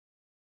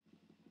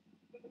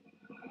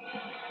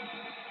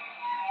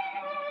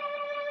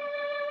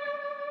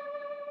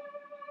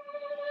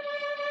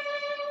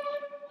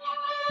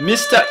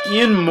Mr.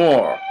 Ian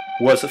Moore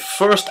was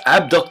first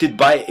abducted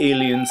by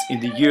aliens in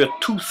the year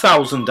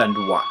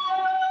 2001.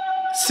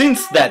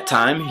 Since that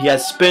time, he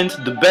has spent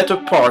the better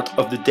part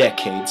of the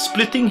decade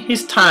splitting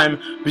his time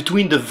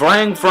between the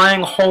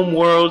vrangvrang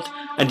homeworld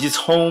and his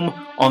home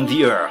on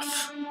the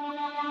Earth.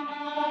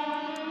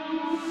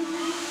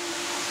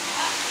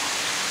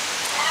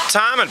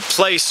 Time and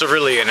place are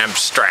really an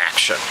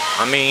abstraction.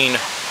 I mean,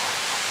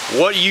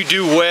 what you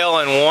do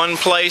well in one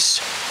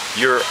place,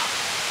 you're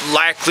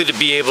likely to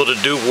be able to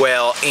do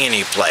well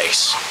any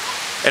place.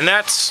 And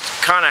that's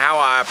kind of how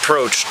I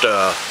approached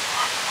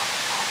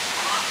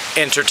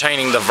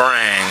entertaining the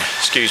vrang.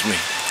 Excuse me.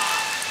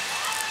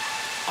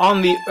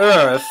 On the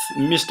Earth,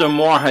 Mr.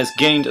 Moore has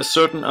gained a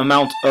certain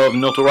amount of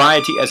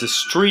notoriety as a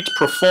street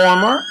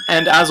performer,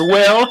 and as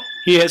well,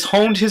 he has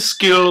honed his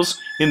skills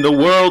in the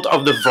world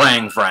of the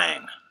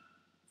vrangvrang.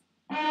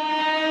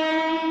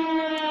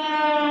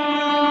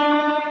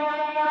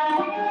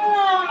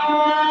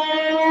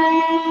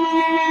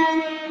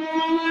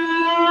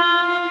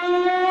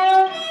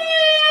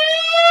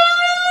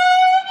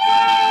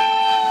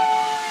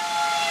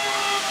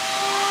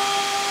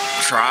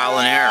 Trial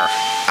and error,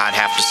 I'd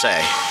have to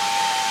say,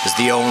 is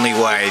the only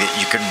way that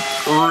you can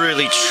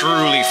really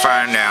truly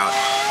find out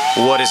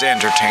what is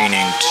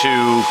entertaining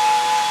to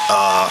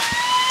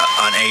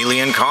an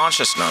alien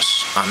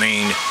consciousness. I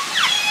mean,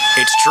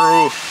 it's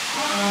true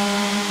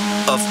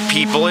of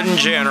people in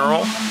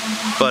general,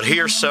 but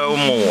here so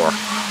more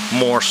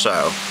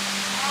so,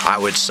 I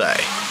would say.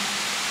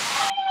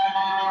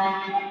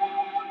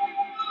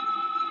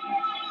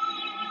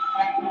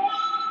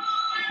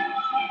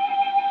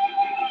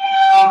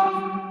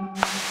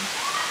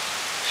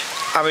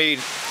 I mean,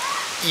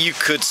 you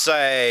could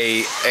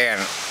say, and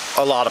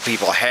a lot of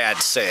people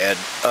had said,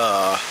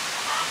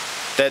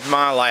 that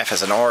my life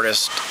as an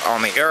artist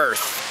on the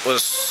Earth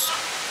was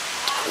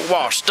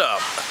washed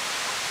up.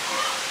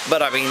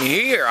 But I mean,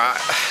 here, I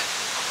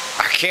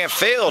can't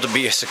fail to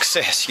be a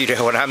success, you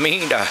know what I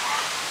mean?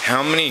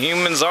 How many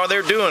humans are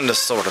there doing this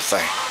sort of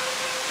thing?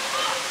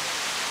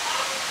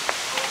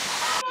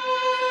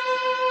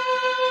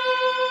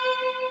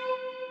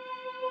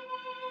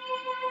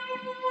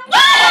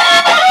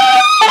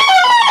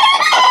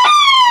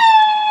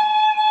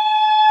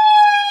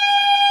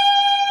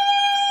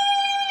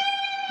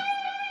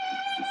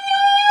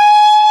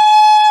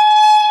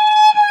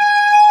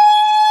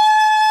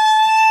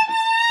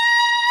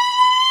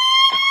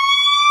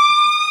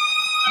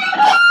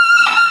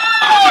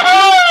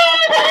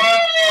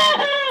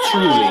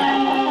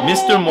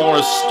 Mr.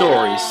 Moore's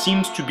story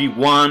seems to be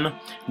one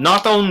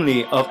not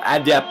only of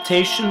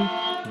adaptation,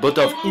 but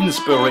of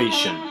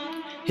inspiration.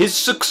 His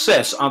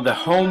success on the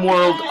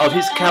homeworld of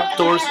his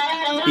captors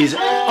is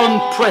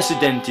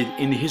unprecedented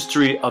in the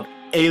history of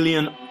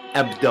alien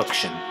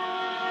abduction.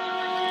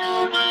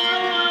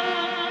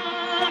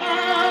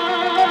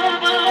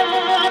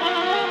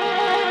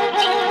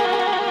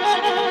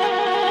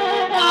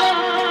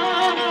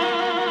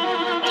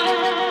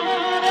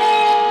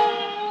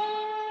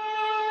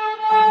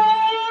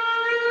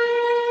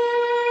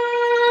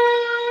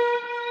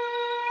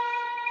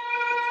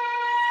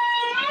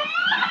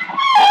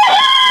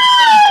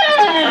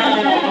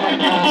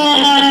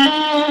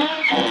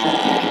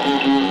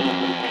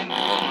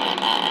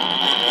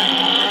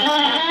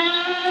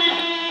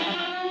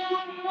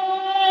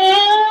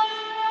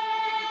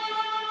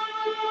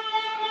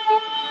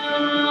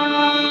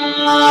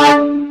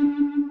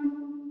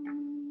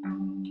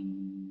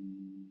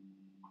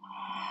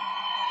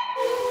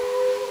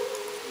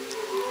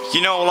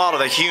 You know, a lot of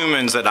the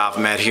humans that I've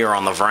met here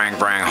on the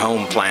vrangvrang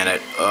home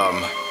planet,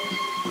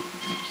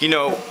 you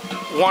know,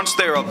 once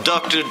they're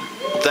abducted,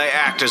 they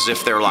act as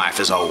if their life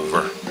is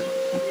over.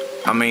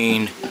 I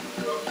mean,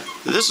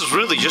 this is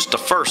really just the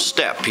first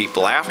step,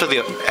 people. After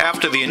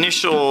the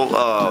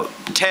initial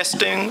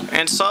testing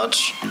and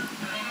such,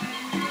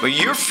 well,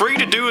 you're free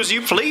to do as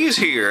you please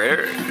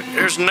here.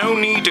 There's no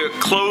need to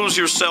close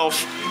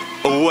yourself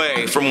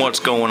away from what's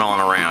going on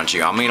around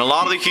you. I mean, a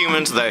lot of the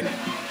humans,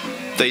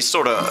 they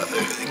sort of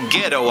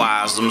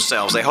ghettoize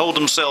themselves. They hold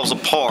themselves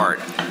apart.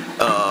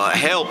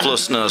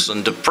 Helplessness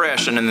and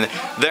depression, and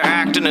they're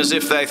acting as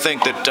if they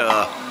think that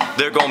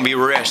they're going to be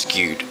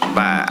rescued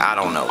by, I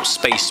don't know,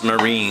 space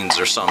marines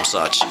or some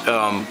such.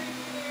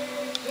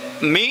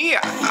 Me,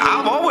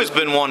 I've always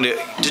been one to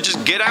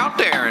just get out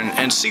there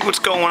and see what's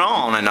going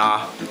on, and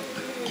I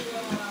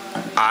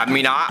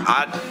mean,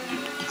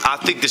 I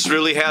think this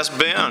really has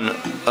been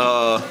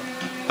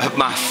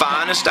my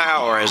finest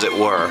hour, as it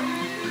were.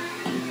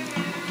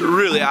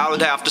 Really, I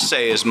would have to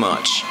say as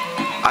much.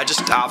 I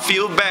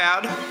feel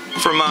bad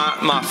for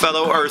my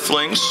fellow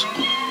Earthlings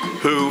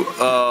who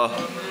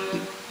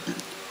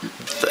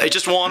they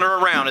just wander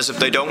around as if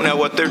they don't know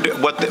what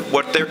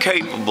they're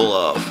capable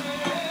of.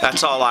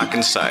 That's all I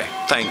can say.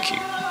 Thank you.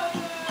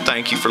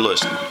 Thank you for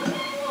listening.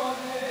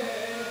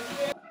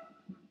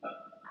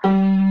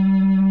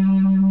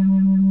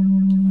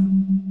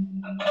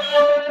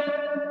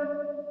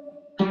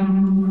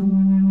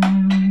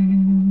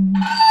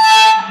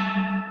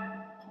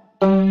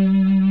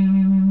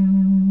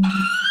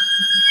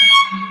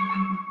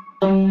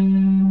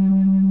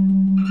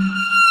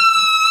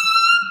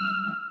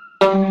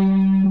 As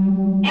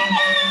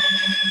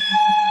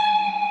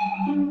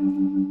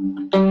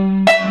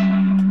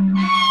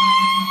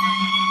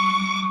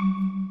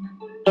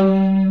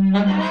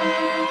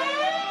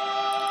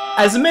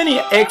many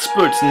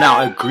experts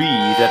now agree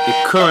that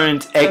the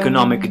current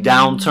economic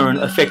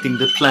downturn affecting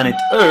the planet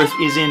Earth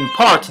is in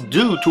part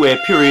due to a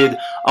period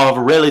of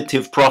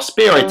relative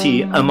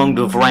prosperity among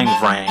the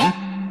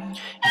vrangvrang.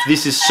 If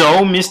this is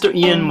so, Mr.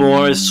 Ian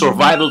Moore's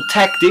survival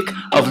tactic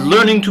of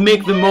learning to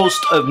make the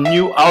most of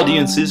new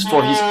audiences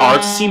for his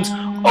art seems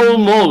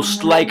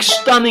almost like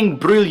stunning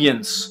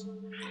brilliance.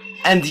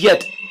 And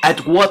yet,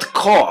 at what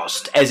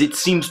cost, as it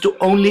seems to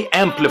only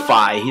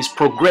amplify his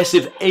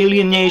progressive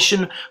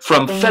alienation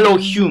from fellow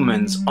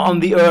humans on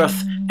the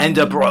Earth and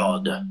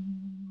abroad.